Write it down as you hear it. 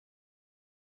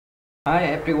Hi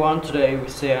everyone, today we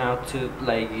see how to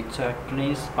play guitar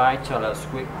clean by Taylor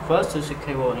Swift. First is the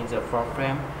keyboard in the front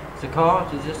frame. The chords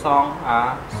to the song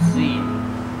are C,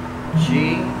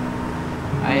 G,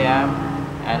 A, M,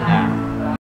 and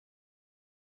M.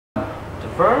 The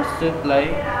first to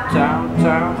play down,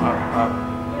 down, up, up,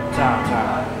 down,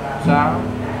 down, down,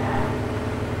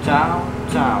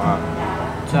 down, down, up,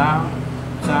 down,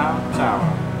 down, down,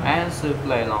 and to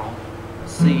play long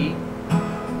C,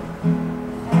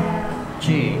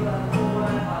 G,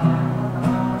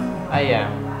 A,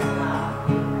 M,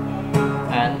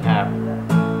 and F.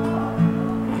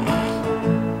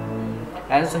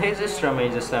 And his instrument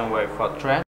is the same way for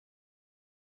track.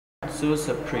 Choose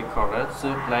the pre-chorus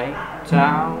to play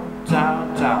down,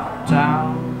 down, down,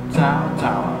 down, down,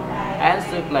 down, and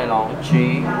to play long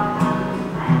G,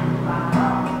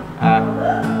 F,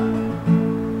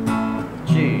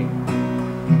 G,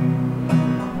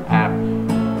 F.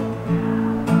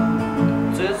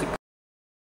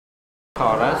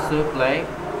 Chorus to play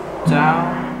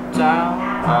down, down,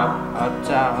 up,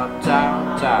 down, up,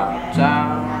 down, down,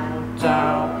 down,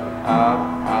 down,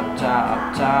 up, down,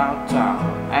 up, down,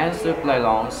 down, and to play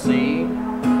long C,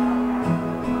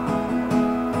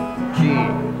 G,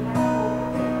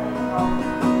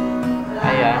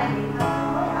 A, M,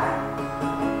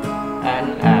 and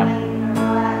F.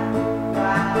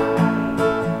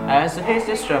 As his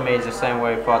instrument is the same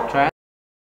way for track.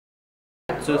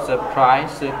 To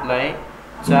surprise to play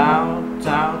down,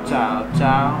 down, down,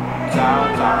 down,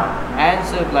 down, down, and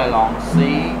to play long C,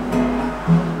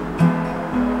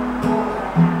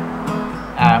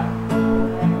 F,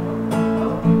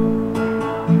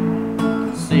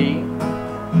 C,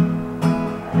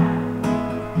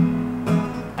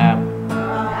 F.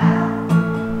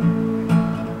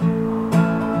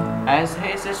 As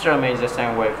his instrument is the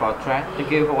same way for track.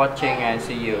 Thank you for watching and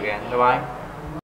see you again. Bye bye.